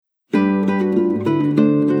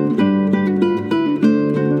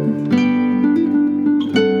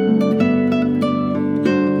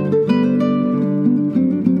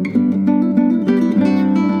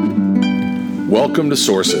Welcome to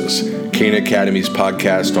Sources, Cana Academy's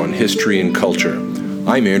podcast on history and culture.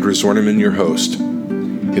 I'm Andrew Zorneman, your host.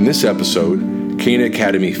 In this episode, Cana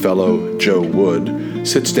Academy fellow Joe Wood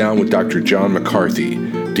sits down with Dr. John McCarthy,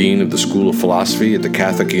 Dean of the School of Philosophy at the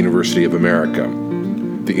Catholic University of America.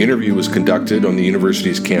 The interview was conducted on the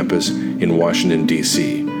university's campus in Washington,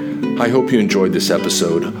 D.C. I hope you enjoyed this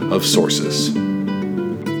episode of Sources.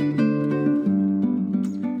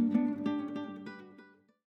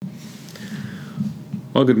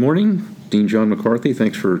 Well, good morning, Dean John McCarthy.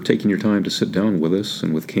 Thanks for taking your time to sit down with us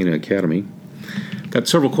and with Cana Academy. Got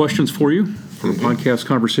several questions for you for the podcast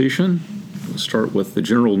conversation. We'll start with the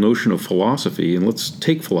general notion of philosophy, and let's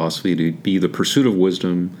take philosophy to be the pursuit of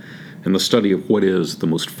wisdom and the study of what is the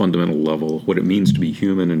most fundamental level, what it means to be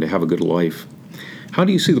human and to have a good life. How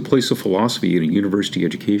do you see the place of philosophy in a university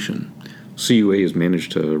education? CUA has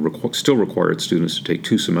managed to still require its students to take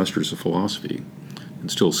 2 semesters of philosophy, and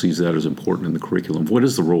still sees that as important in the curriculum. What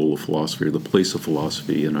is the role of philosophy or the place of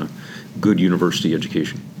philosophy in a good university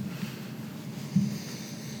education?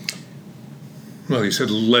 Well, you said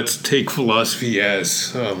let's take philosophy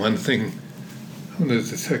as one thing. One of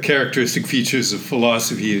the characteristic features of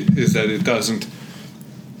philosophy is that it doesn't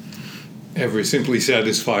ever simply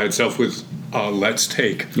satisfy itself with let's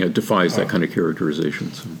take. Yeah, it defies that kind of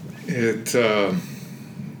characterization. So. It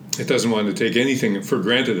doesn't want to take anything for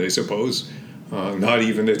granted, I suppose. Not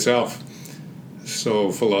even itself. So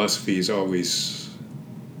philosophy is always,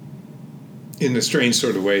 in a strange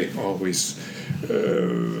sort of way, always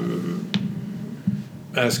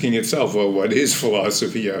asking itself, well, what is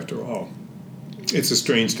philosophy after all? It's a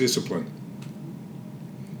strange discipline.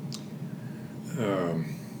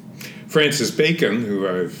 Francis Bacon, who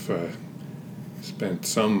I've spent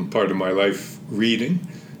some part of my life reading,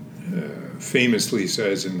 famously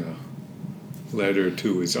says in a letter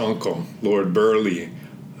to his uncle, Lord Burleigh,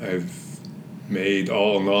 I've made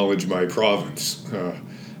all knowledge my province.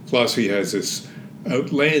 Philosophy has this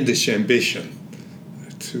outlandish ambition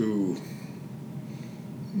to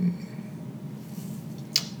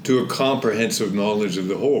a comprehensive knowledge of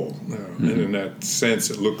the whole. And in that sense,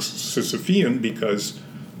 it looks Sisyphean because,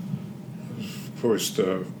 of course,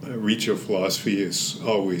 the reach of philosophy is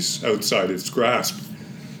always outside its grasp.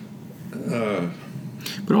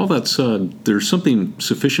 But all that said, there's something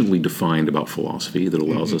sufficiently defined about philosophy that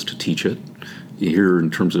allows us to teach it. Here, in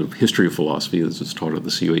terms of history of philosophy, as it's taught at the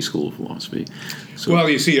CUA School of Philosophy. So, well,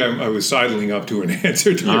 you see, I was sidling up to an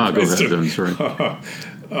answer to your question. Go ahead,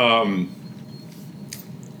 then. Sorry.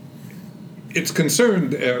 It's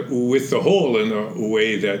concerned with the whole in a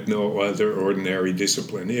way that no other ordinary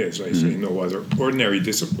discipline is. I say no other ordinary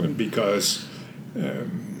discipline because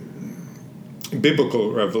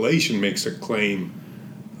biblical revelation makes a claim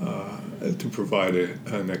to provide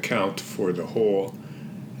an account for the whole.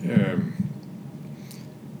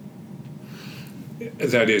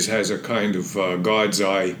 That is, has a kind of God's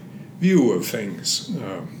eye view of things.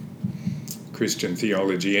 Christian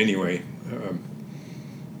theology, anyway,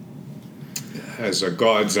 has a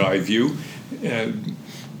God's eye view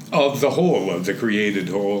of the whole, of the created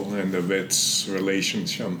whole, and of its relation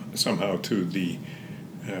somehow to the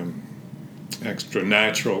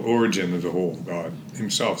extra-natural origin of the whole, God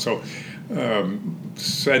himself. So,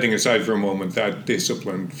 setting aside for a moment that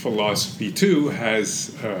discipline, philosophy, too,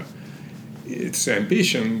 has its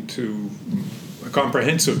ambition to a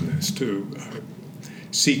comprehensiveness, to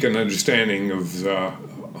seek an understanding of the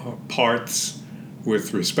parts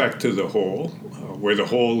with respect to the whole, where the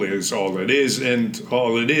whole is all it is, and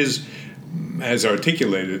all it is as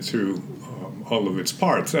articulated through all of its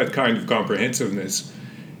parts. That kind of comprehensiveness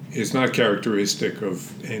is not characteristic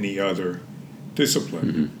of any other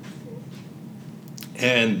discipline.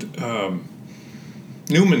 And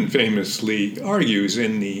Newman famously argues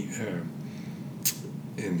in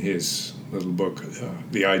his little book,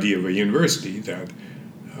 The Idea of a University, that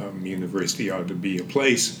university ought to be a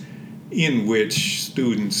place in which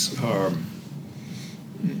students are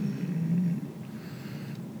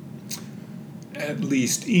at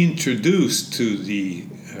least introduced to the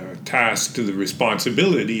task, to the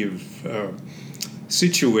responsibility of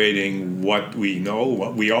situating what we know,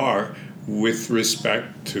 what we are, with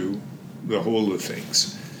respect to the whole of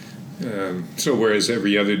things. So whereas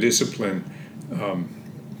every other discipline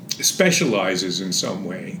specializes in some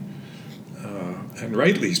way, and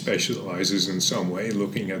rightly specializes in some way,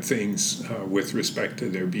 looking at things with respect to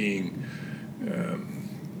their being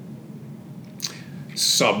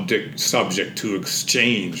subject to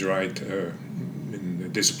exchange, right? In the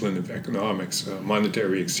discipline of economics,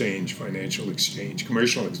 monetary exchange, financial exchange,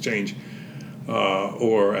 commercial exchange,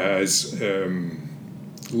 or as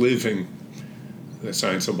living, the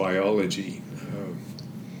science of biology,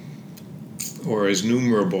 or as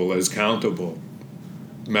numerable as countable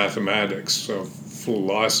mathematics. So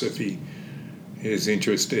philosophy is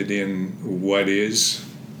interested in what is,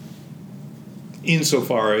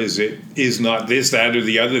 insofar as it is not this, that, or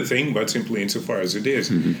the other thing, but simply insofar as it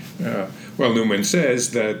is. Well, Newman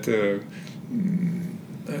says that an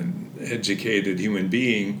educated human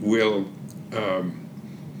being will,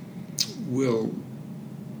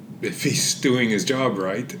 if he's doing his job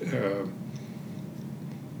right,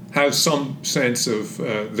 have some sense of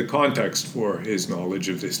the context for his knowledge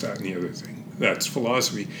of this, that, and the other thing. That's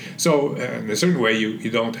philosophy. So, in a certain way,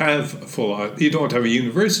 you don't have you don't have a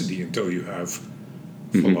university until you have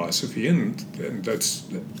philosophy, and that's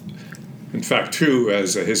in fact true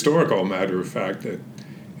as a historical matter of fact. That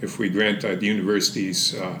if we grant that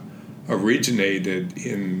universities originated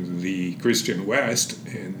in the Christian West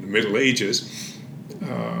in the Middle Ages,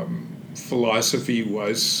 philosophy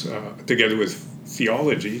was, together with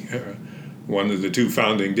theology, one of the two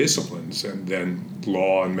founding disciplines, and then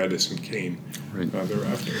law and medicine came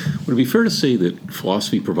thereafter. Would it be fair to say that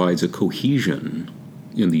philosophy provides a cohesion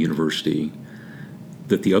in the university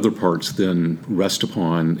that the other parts then rest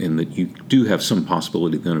upon, and that you do have some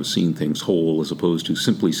possibility then of seeing things whole as opposed to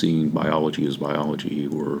simply seeing biology as biology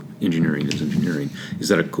or engineering as engineering? Is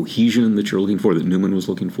that a cohesion that you're looking for, that Newman was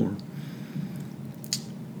looking for?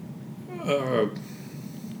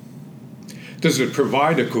 Does it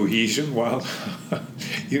provide a cohesion? Well,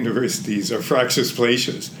 universities are fractious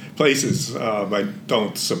places. I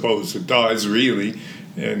don't suppose it does, really,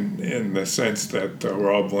 in the sense that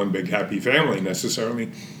we're all one big happy family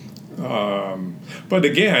necessarily. But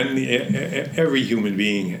again, every human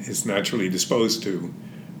being is naturally disposed to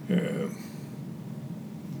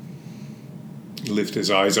lift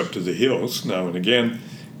his eyes up to the hills now and again.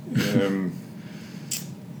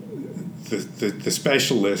 The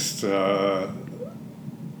specialist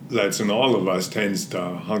that's in all of us tends to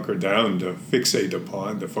hunker down, to fixate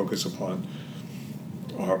upon, to focus upon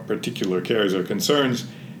our particular cares or concerns.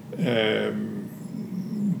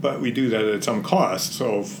 But we do that at some cost.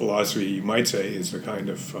 So philosophy, you might say, is a kind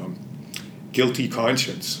of guilty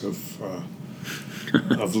conscience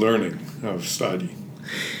of learning, of study.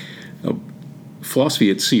 Philosophy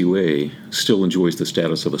at CUA still enjoys the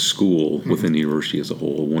status of a school within the university as a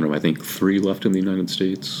whole. One of, I think, 3 left in the United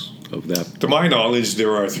States of that. To my knowledge,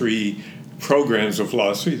 there are 3 programs of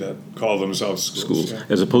philosophy that call themselves schools. Yeah.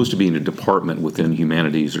 As opposed to being a department within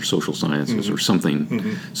humanities or social sciences or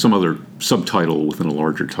something, some other subtitle within a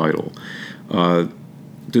larger title.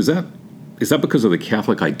 Is that because of the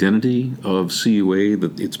Catholic identity of CUA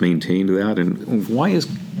that it's maintained that? And why is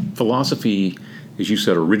philosophy, as you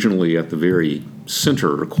said, originally at the very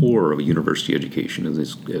center or core of a university education,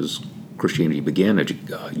 as Christianity began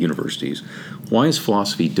universities? Why is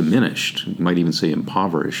philosophy diminished? You might even say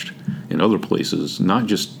impoverished in other places. Not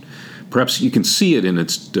just, perhaps you can see it in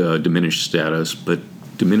its diminished status, but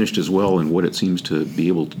diminished as well in what it seems to be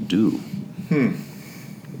able to do.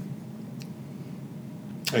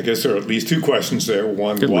 I guess there are at least 2 questions there.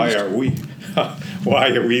 One, why are we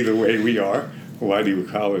the way we are? Why do we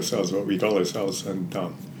call ourselves what we call ourselves? And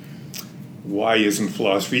why isn't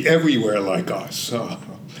philosophy everywhere like us?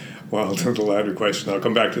 Well, to the latter question, I'll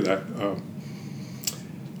come back to that.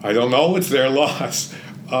 I don't know. It's their loss.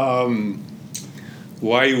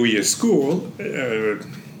 Why are we a school? I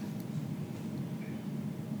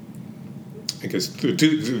guess there are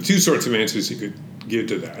two sorts of answers you could give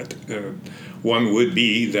to that. One would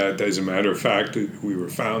be that, as a matter of fact, we were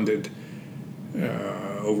founded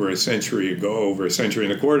over a century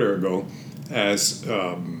and a quarter ago, as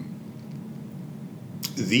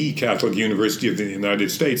the Catholic University of the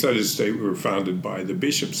United States. That is to say, we were founded by the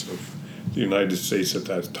bishops of the United States at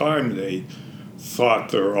that time. They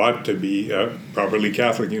thought there ought to be a properly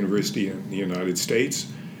Catholic university in the United States.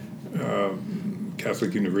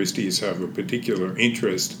 Catholic universities have a particular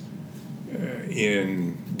interest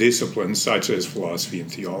in disciplines such as philosophy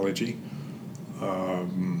and theology.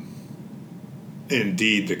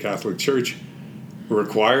 Indeed, the Catholic Church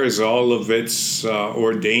requires all of its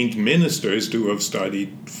ordained ministers to have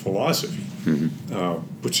studied philosophy,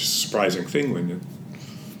 which is a surprising thing when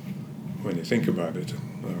you think about it.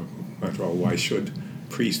 After all, why should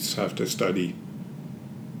priests have to study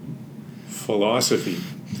philosophy?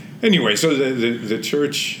 Anyway, so the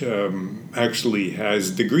Church actually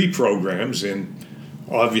has degree programs in,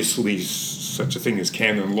 obviously, such a thing as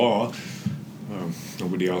canon law.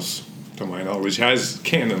 Nobody else, to my knowledge, has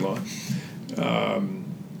canon law.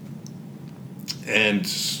 And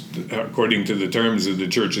according to the terms of the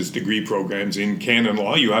Church's degree programs in canon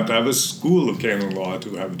law, you have to have a school of canon law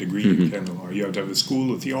to have a degree in canon law. You have to have a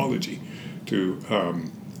school of theology to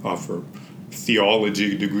offer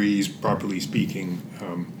theology degrees, properly speaking,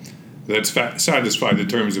 that satisfy the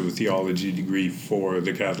terms of a theology degree for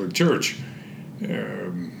the Catholic Church,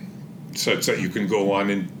 such that you can go on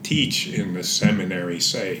and teach in the seminary,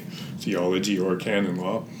 say, theology or canon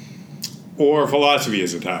law, or philosophy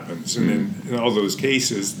as it happens. And in all those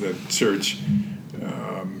cases, the Church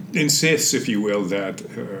insists, if you will, that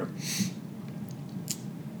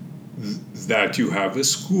you have a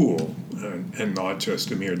school and not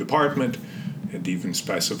just a mere department. It even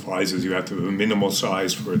specifies that you have to have a minimal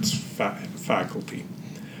size for its faculty.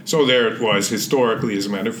 So there it was historically, as a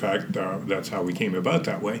matter of fact, that's how we came about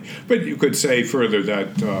that way. But you could say further that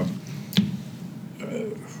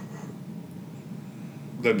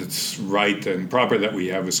it's right and proper that we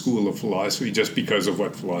have a school of philosophy just because of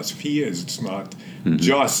what philosophy is. It's not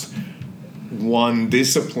just one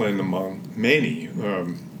discipline among many,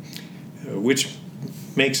 which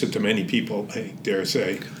makes it to many people, I dare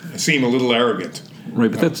say, seem a little arrogant.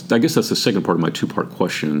 Right, but I guess that's the second part of my two-part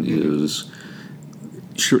question is,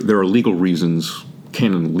 sure, there are legal reasons,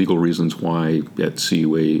 canon legal reasons why at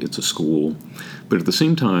CUA it's a school, but at the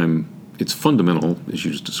same time, it's fundamental, as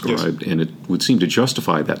you just described, and it would seem to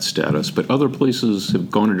justify that status, but other places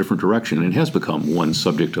have gone a different direction, and it has become one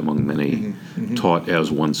subject among many, taught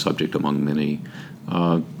as one subject among many.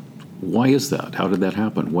 Why is that? How did that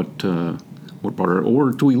happen? What part,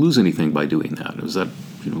 or do we lose anything by doing that? Is that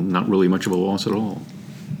not really much of a loss at all?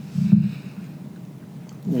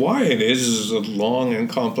 Why it is a long and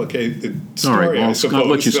complicated story, all right, well, I suppose. I'll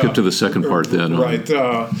let you skip to the second part then. Right.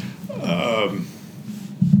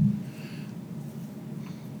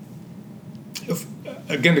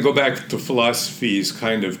 Again, to go back to philosophy's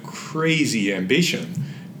kind of crazy ambition,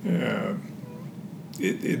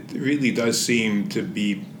 it really does seem to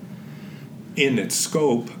be in its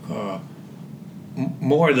scope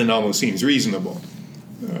more than almost seems reasonable,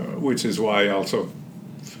 which is why also.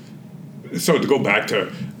 So to go back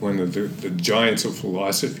to one of the giants of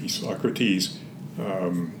philosophy, Socrates,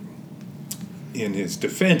 in his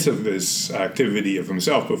defense of this activity of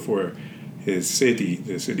himself before his city,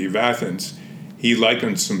 the city of Athens, he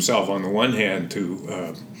likens himself on the one hand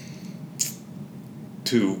to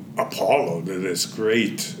Apollo, to this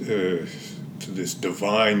great, to this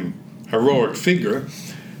divine, heroic figure,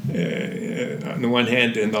 on the one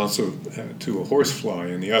hand, and also to a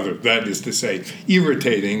horsefly on the other. That is to say,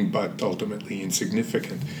 irritating but ultimately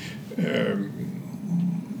insignificant.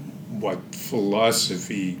 What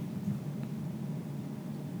philosophy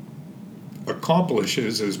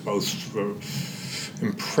accomplishes is both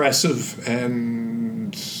impressive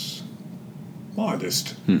and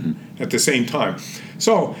modest at the same time.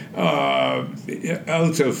 So,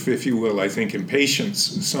 out of, if you will, I think, impatience,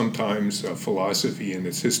 sometimes philosophy in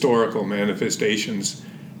its historical manifestations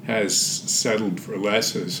has settled for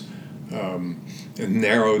less, and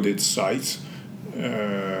narrowed its sights.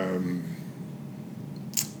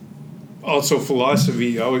 Also,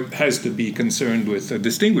 philosophy has to be concerned with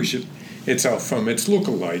distinguishing itself from its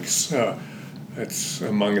lookalikes.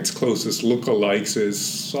 Among its closest lookalikes is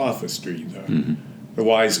sophistry, the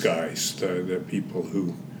wise guys, the people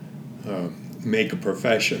who make a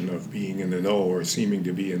profession of being in the know or seeming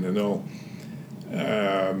to be in the know.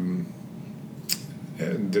 And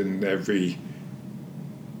in every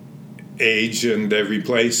age and every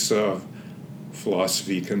place,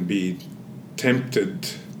 philosophy can be tempted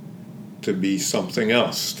to be something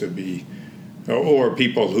else, to be, or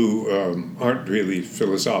people who aren't really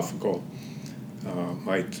philosophical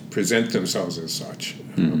might present themselves as such.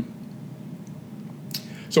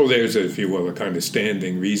 So there's, if you will, a kind of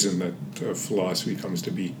standing reason that philosophy comes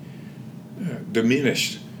to be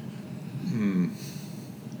diminished.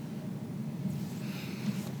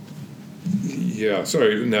 Yeah,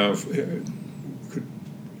 sorry, now,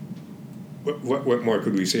 what more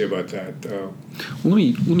could we say about that? Let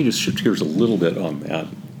me just shift gears a little bit on that.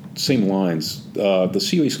 Same lines. The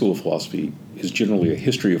CUA School of Philosophy is generally a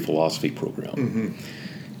history of philosophy program.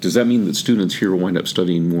 Does that mean that students here wind up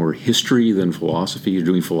studying more history than philosophy, or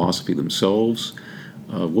doing philosophy themselves?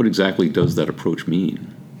 What exactly does that approach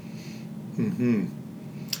mean?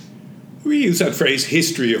 We use that phrase,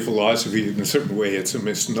 history of philosophy, in a certain way. It's a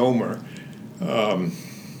misnomer.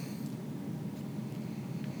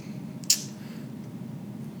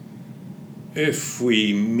 If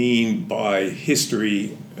we mean by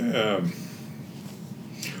history,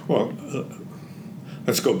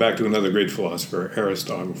 let's go back to another great philosopher,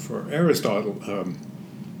 Aristotle. For Aristotle,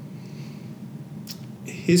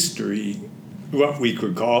 history, what we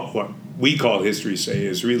call history, say,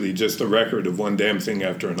 is really just a record of one damn thing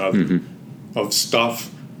after another, of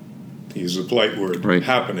stuff, to use a polite word,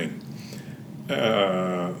 happening.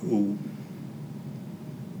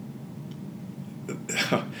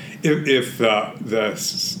 if the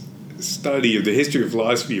study of the history of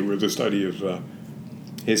philosophy were the study of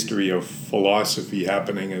history of philosophy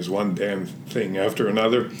happening as one damn thing after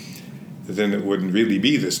another, then it wouldn't really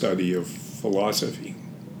be the study of philosophy.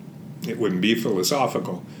 It wouldn't be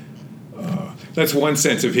philosophical. That's one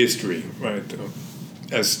sense of history, right?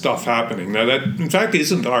 As stuff happening. Now, that, in fact,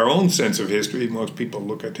 isn't our own sense of history. Most people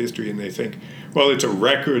look at history and they think, well, it's a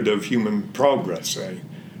record of human progress, say.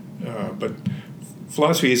 But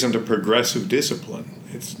philosophy isn't a progressive discipline.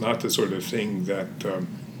 It's not the sort of thing that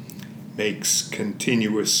makes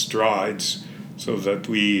continuous strides so that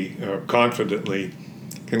we confidently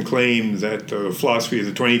can claim that the philosophy of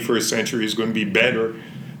the 21st century is going to be better,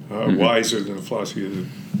 wiser than the philosophy of the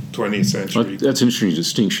 20th century. That's an interesting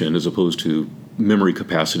distinction as opposed to memory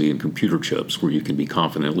capacity in computer chips, where you can be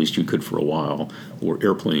confident, at least you could for a while, or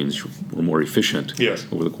airplanes were more efficient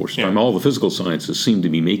over the course of time. All the physical sciences seem to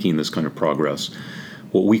be making this kind of progress.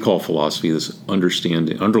 What we call philosophy, this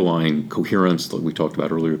underlying coherence that we talked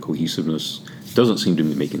about earlier, cohesiveness, doesn't seem to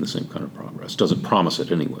be making the same kind of progress. Doesn't promise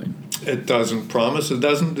it anyway. It doesn't promise. It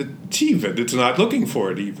doesn't achieve it. It's not looking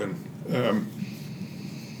for it even.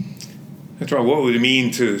 That's right. What would it mean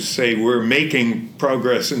to say we're making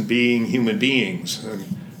progress in being human beings? And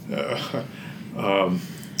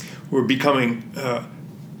we're becoming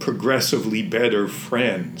progressively better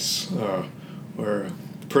friends, or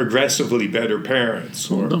progressively better parents.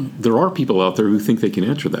 Or there are people out there who think they can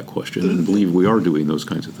answer that question and believe we are doing those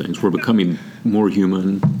kinds of things. We're becoming more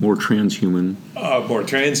human, more transhuman. More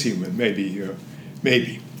transhuman,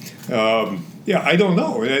 maybe. Yeah, I don't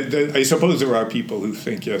know. I suppose there are people who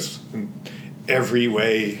think, yes, in every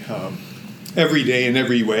way, every day in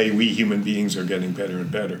every way, we human beings are getting better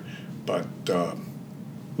and better. But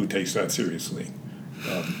who takes that seriously?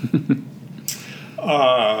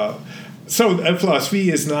 So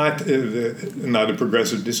philosophy is not a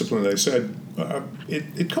progressive discipline, as I said.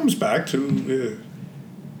 It comes back to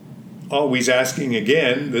always asking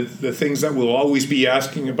again the things that we'll always be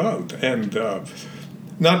asking about. And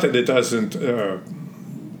not that it doesn't,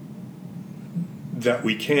 that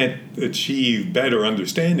we can't achieve better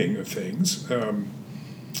understanding of things.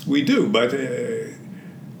 We do, but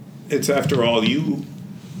it's after all you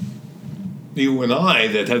and I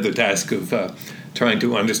that have the task of trying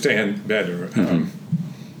to understand better.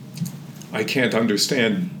 I can't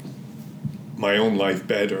understand my own life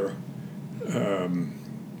better.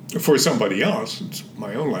 For somebody else, it's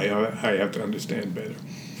my own life. I have to understand better.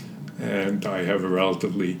 And I have a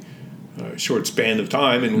relatively short span of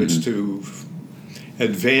time in which to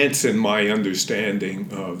advance in my understanding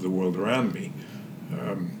of the world around me.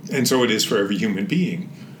 And so it is for every human being.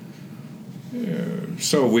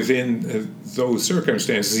 So within those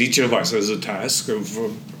circumstances, each of us has a task of,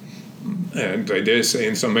 and I dare say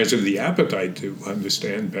in some measure, the appetite to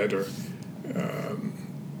understand better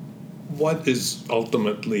what is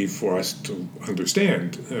ultimately for us to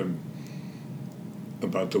understand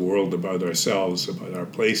about the world, about ourselves, about our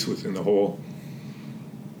place within the whole.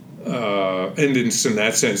 And it's in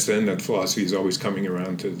that sense, then, that philosophy is always coming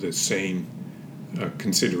around to the same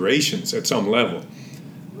considerations at some level.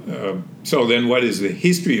 So then what is the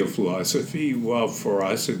history of philosophy? Well, for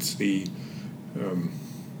us, it's the,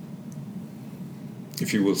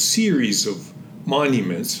 if you will, series of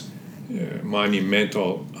monuments,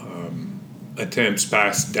 monumental attempts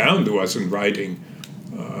passed down to us in writing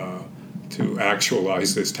to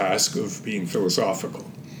actualize this task of being philosophical.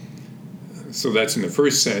 So that's in the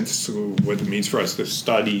first sense what it means for us to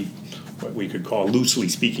study what we could call, loosely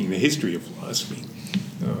speaking, the history of philosophy.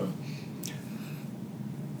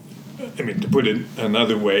 I mean, to put it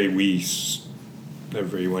another way,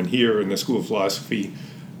 everyone here in the School of Philosophy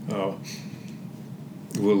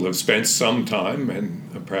will have spent some time,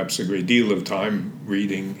 and perhaps a great deal of time,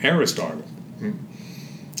 reading Aristotle.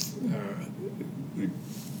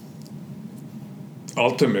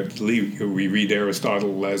 Ultimately, we read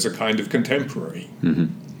Aristotle as a kind of contemporary,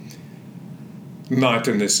 not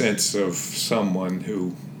in the sense of someone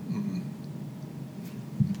who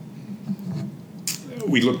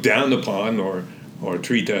we look down upon or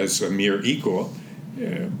treat as a mere equal,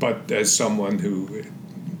 but as someone who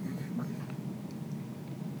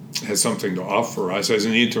has something to offer us as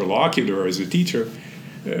an interlocutor, as a teacher,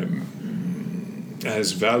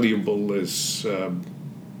 as valuable as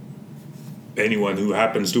anyone who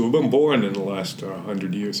happens to have been born in the last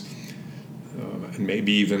 100 years, and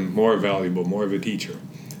maybe even more valuable, more of a teacher.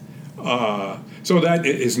 So that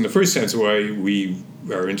is, in the first sense, why we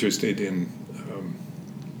are interested in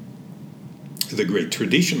the great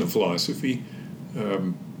tradition of philosophy.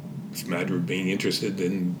 It's a matter of being interested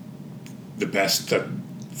in the best that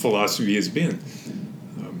philosophy has been.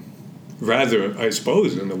 Rather, I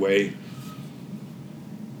suppose, in a way,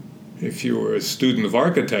 if you were a student of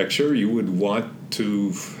architecture, you would want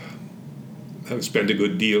to have spent a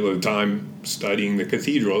good deal of time studying the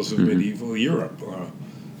cathedrals of medieval Europe.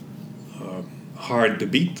 Hard to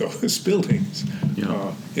beat those buildings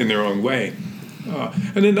in their own way.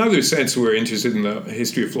 And in another sense, we're interested in the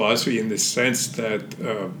history of philosophy in the sense that,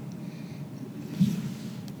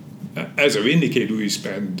 as I've indicated, we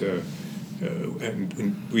spend a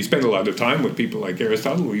lot of time with people like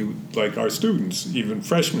Aristotle. We would like our students, even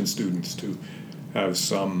freshman students, to have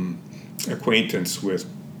some acquaintance with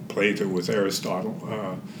Plato, with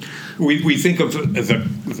Aristotle. We think of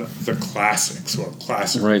the classics or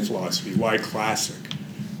classical philosophy. Why classic?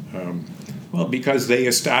 Well, because they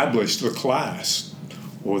established the class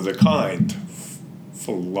or the kind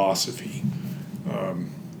philosophy.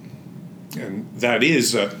 And that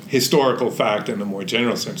is a historical fact in the more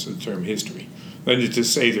general sense of the term history. That is to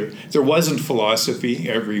say, there wasn't philosophy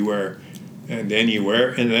everywhere and anywhere,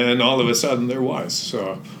 and then all of a sudden there was.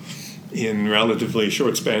 So, in relatively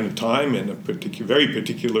short span of time, in a very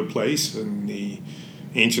particular place in the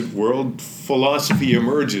ancient world, philosophy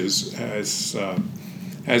emerges as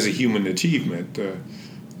a human achievement,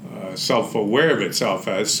 self-aware of itself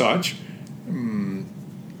as such,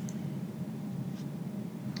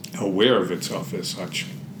 aware of itself as such,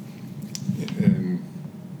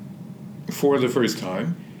 for the first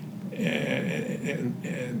time.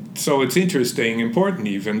 And so it's interesting, important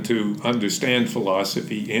even, to understand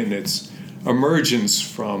philosophy in its emergence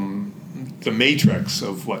from the matrix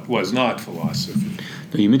of what was not philosophy.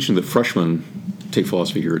 Now, you mentioned that freshmen take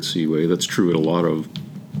philosophy here at Seaway. That's true at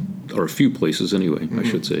a few places anyway, I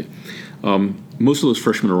should say. Most of those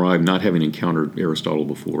freshmen arrive not having encountered Aristotle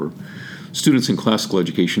before. Students in classical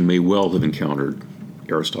education may well have encountered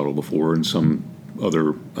Aristotle before in some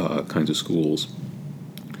other kinds of schools.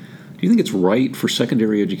 Do you think it's right for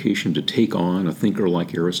secondary education to take on a thinker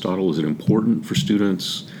like Aristotle? Is it important for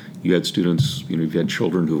students? You had students, you've had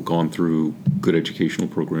children who have gone through good educational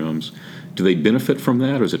programs. Do they benefit from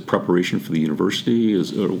that? Or is it preparation for the university?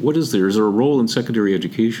 What is there? Is there a role in secondary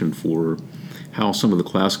education for how some of the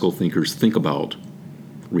classical thinkers think about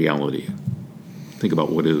reality? Think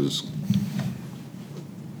about what is?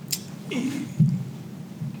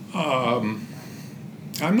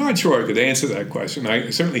 I'm not sure I could answer that question.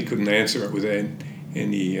 I certainly couldn't answer it with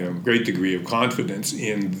any great degree of confidence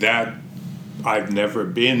in that. I've never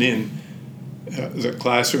been in the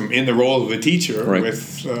classroom in the role of a teacher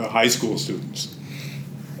with high school students.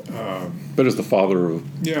 But as the father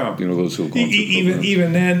of those who have gone through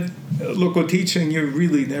even then, local teaching, you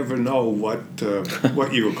really never know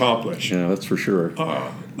what you accomplish. Yeah, that's for sure.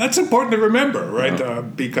 That's important to remember,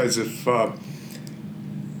 right? Because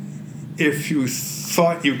if you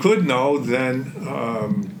thought you could know, then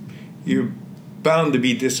you're bound to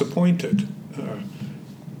be disappointed.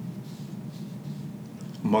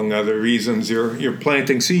 Among other reasons, you're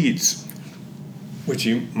planting seeds, which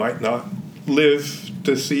you might not live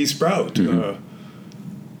to see sprout,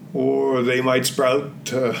 or they might sprout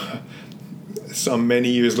some many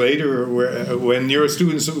years later, when your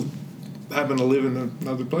students happen to live in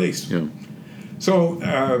another place. Yeah. So,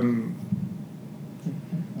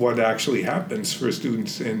 what actually happens for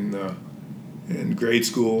students in grade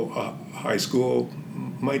school, high school,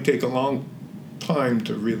 might take a long time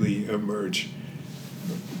to really emerge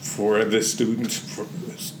for the students,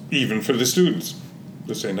 even for the students,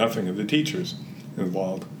 to say nothing of the teachers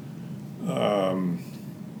involved.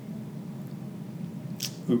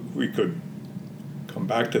 We could come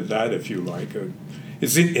back to that if you like.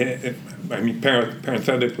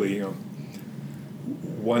 Parenthetically,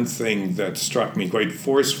 one thing that struck me quite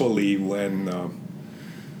forcefully when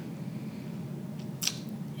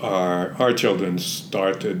our children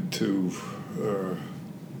started to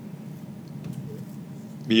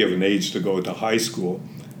be of an age to go to high school,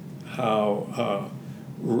 how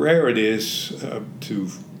rare it is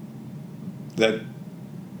that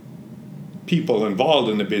people involved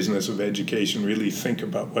in the business of education really think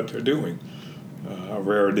about what they're doing. How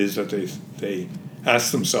rare it is that they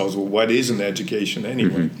ask themselves, well, what is an education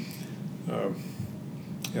anyway?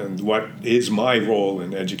 And what is my role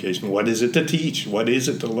in education? What is it to teach? What is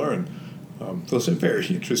it to learn? Those are very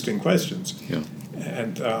interesting questions. Yeah.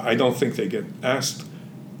 And I don't think they get asked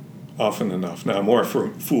often enough. Now, more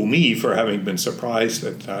fool me for having been surprised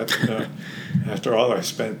at that. After all, I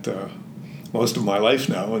spent most of my life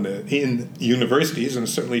now in universities, and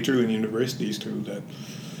it's certainly true in universities too, that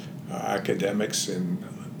academics in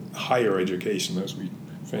higher education, as we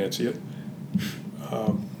fancy it,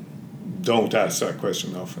 don't ask that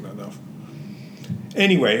question often enough.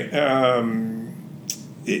 Anyway,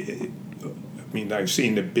 I've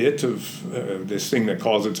seen a bit of this thing that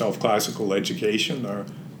calls itself classical education.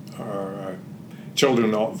 Our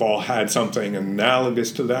children have all had something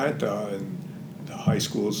analogous to that in the high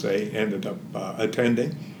schools they ended up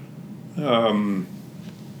attending.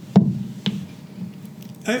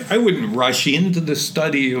 I wouldn't rush into the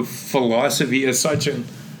study of philosophy as such in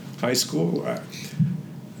high school.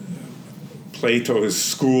 Plato's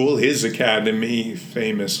school, his academy,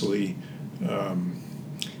 famously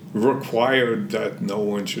required that no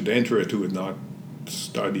one should enter it who had not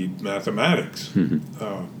studied mathematics.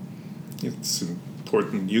 Mm-hmm. It's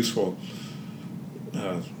important, useful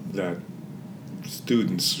that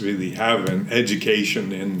students really have an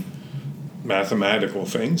education in mathematical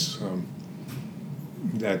things,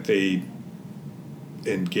 that they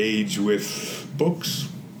engage with books,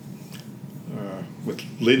 with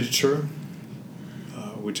literature,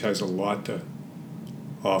 which has a lot to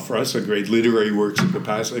offer us, a great literary works of the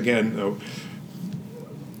past. Again,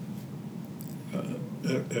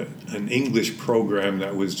 an English program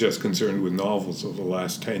that was just concerned with novels of the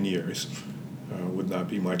last 10 years would not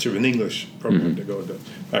be much of an English program. Mm-hmm. To go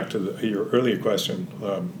back to your earlier question.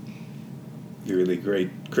 Really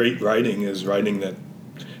great writing is writing that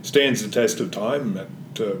stands the test of time,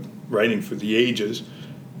 writing for the ages,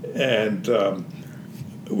 and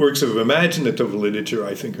works of imaginative literature,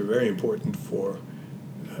 I think, are very important for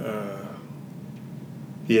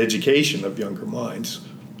the education of younger minds,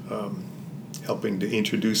 helping to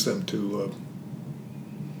introduce them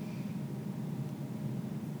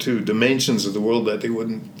to dimensions of the world that they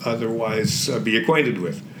wouldn't otherwise be acquainted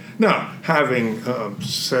with. Now, having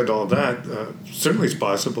said all that, certainly it's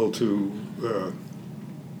possible to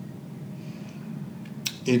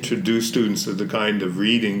introduce students to the kind of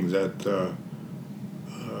reading that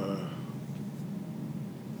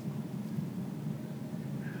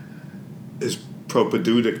is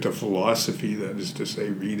propedeutic to philosophy, that is to say,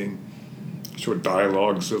 reading short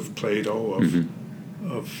dialogues of Plato,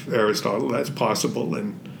 of Aristotle. That's possible,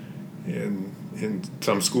 and in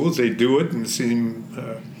some schools they do it and seem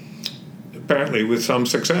apparently with some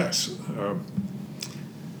success.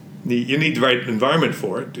 You need the right environment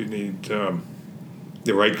for it. You need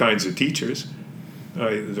the right kinds of teachers,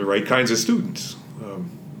 the right kinds of students,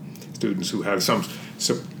 students who have some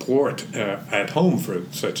support at home for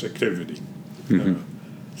such activity,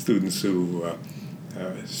 students who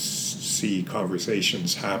see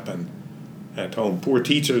conversations happen at home. Poor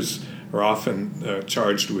teachers are often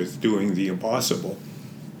charged with doing the impossible.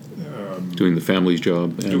 Doing the family's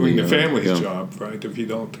job. Doing the family's job, right? If you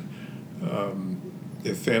don't,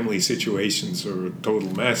 if family situations are a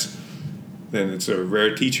total mess, then it's a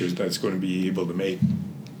rare teacher that's going to be able to make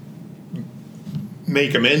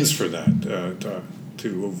amends for that,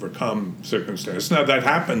 to overcome circumstances. Now, that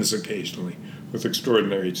happens occasionally with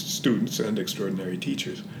extraordinary students and extraordinary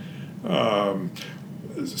teachers.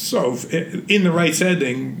 So in the right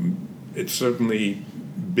setting, it's certainly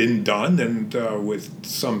been done, and with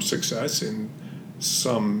some success in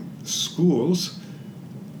some schools.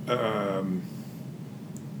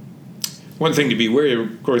 One thing to be wary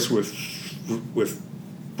of course, with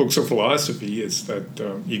books of philosophy is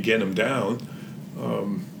that you get them down,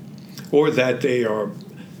 or that they are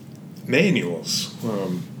manuals,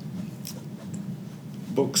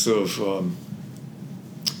 books of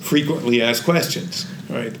frequently asked questions,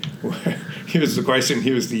 right? Here's the question,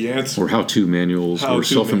 here's the answer. Or how-to manuals,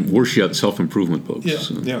 worse yet, self-improvement books.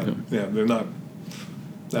 Yeah, they're not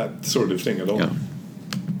that sort of thing at all. Yeah.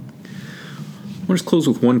 I'll just close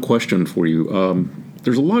with one question for you.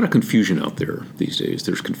 There's a lot of confusion out there these days.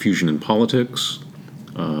 There's confusion in politics,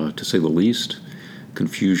 to say the least,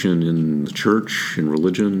 confusion in the church, in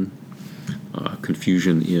religion,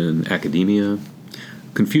 confusion in academia,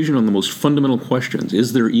 confusion on the most fundamental questions.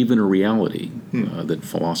 Is there even a reality that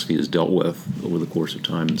philosophy has dealt with over the course of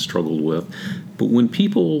time and struggled with? But when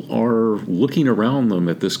people are looking around them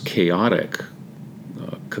at this chaotic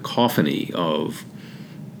cacophony of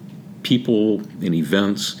people and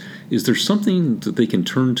events, is there something that they can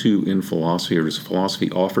turn to in philosophy, or does philosophy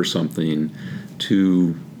offer something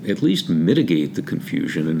to at least mitigate the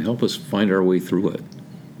confusion and help us find our way through it?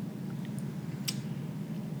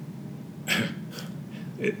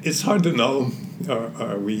 It's hard to know.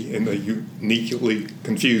 Are we in a uniquely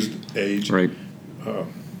confused age? Right.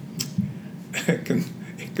 It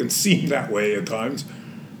can seem that way at times.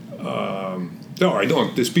 No, I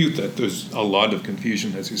don't dispute that there's a lot of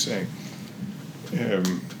confusion, as you're saying.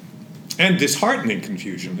 And disheartening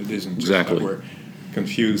confusion. It isn't just exactly that we're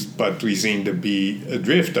confused, but we seem to be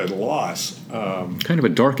adrift at a loss. Kind of a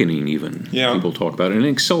darkening, even. Yeah. People talk about it, an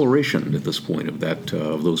acceleration at this point of that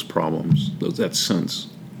of those problems, that sense.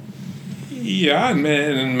 Yeah,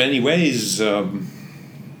 in many ways, kind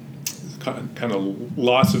of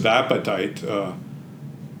loss of appetite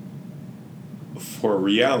for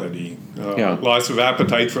reality, loss of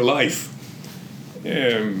appetite for life,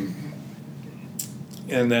 and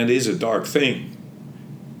that is a dark thing.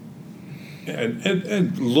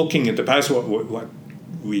 And looking at the past, what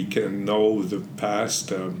we can know of the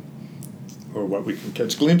past, or what we can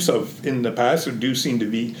catch a glimpse of in the past, there do seem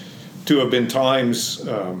to have been times,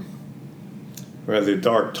 rather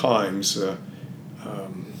dark times,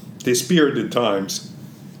 dispirited times.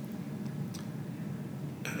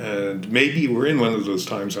 And maybe we're in one of those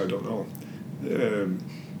times, I don't know.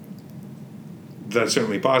 That's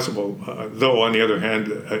certainly possible. Though, on the other hand,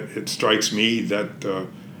 it strikes me that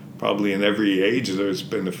probably in every age there's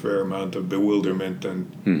been a fair amount of bewilderment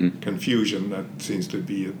and confusion that seems to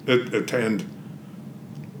be attend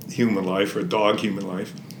human life or dog human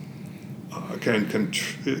life.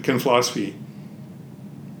 Can philosophy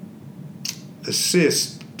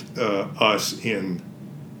assist us in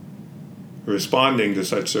responding to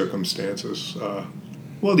such circumstances?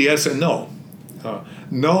 Well, yes and no.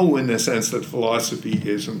 No, in the sense that philosophy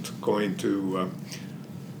isn't going to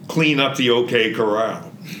clean up the OK corral.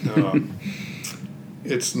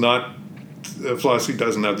 It's not. Philosophy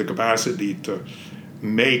doesn't have the capacity to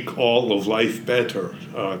make all of life better,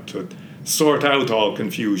 to sort out all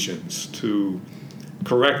confusions, to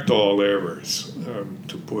correct all errors,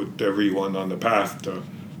 to put everyone on the path to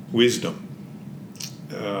wisdom.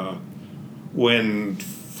 When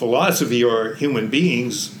philosophy or human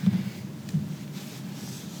beings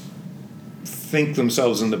think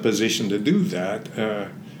themselves in the position to do that,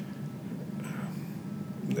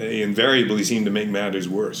 they invariably seem to make matters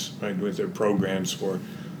worse, right, with their programs for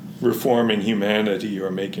reforming humanity or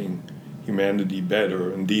making humanity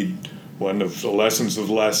better. Indeed, one of the lessons of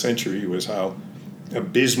the last century was how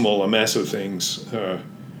abysmal a mess of things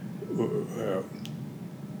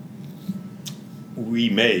we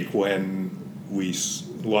make when we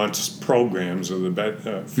launch programs of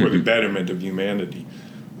for the betterment of humanity.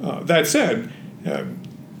 That said,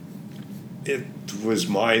 it was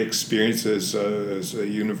my experience as a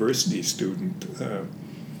university student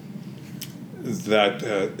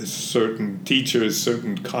that certain teachers,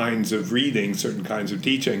 certain kinds of reading, certain kinds of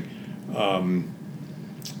teaching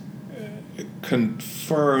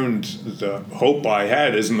confirmed the hope I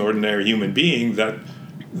had as an ordinary human being that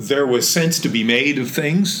there was sense to be made of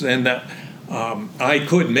things, and that I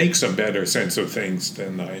could make some better sense of things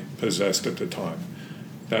than I possessed at the time.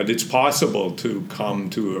 That it's possible to come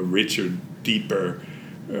to a richer, deeper,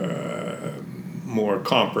 more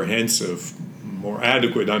comprehensive, more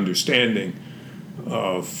adequate understanding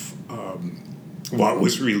of what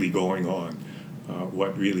was really going on,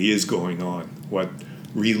 what really is going on, what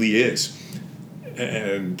really is,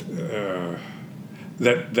 and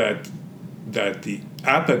that the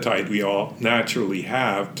appetite we all naturally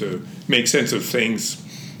have to make sense of things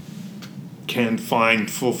can find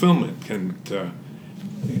fulfillment,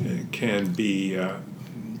 can be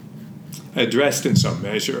addressed in some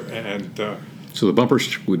measure. And so the bumper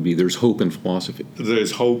would be, there's hope in philosophy.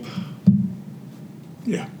 There's hope.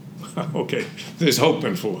 Yeah. Okay. There's hope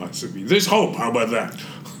in philosophy. There's hope. How about that?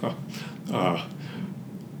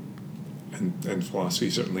 And philosophy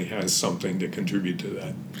certainly has something to contribute to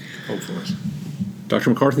that hopefulness.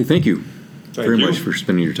 Dr. McCarthy, thank you very you much for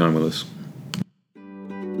spending your time with us.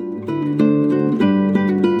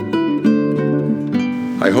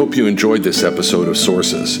 I hope you enjoyed this episode of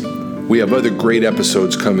Sources. We have other great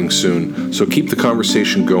episodes coming soon, so keep the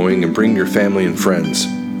conversation going and bring your family and friends.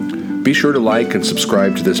 Be sure to like and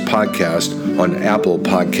subscribe to this podcast on Apple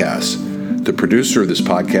Podcasts. The producer of this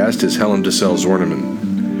podcast is Helen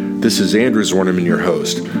DeSalle-Zorneman. This is Andrew Zorneman, your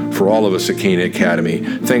host. For all of us at Cana Academy,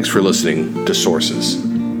 thanks for listening to Sources.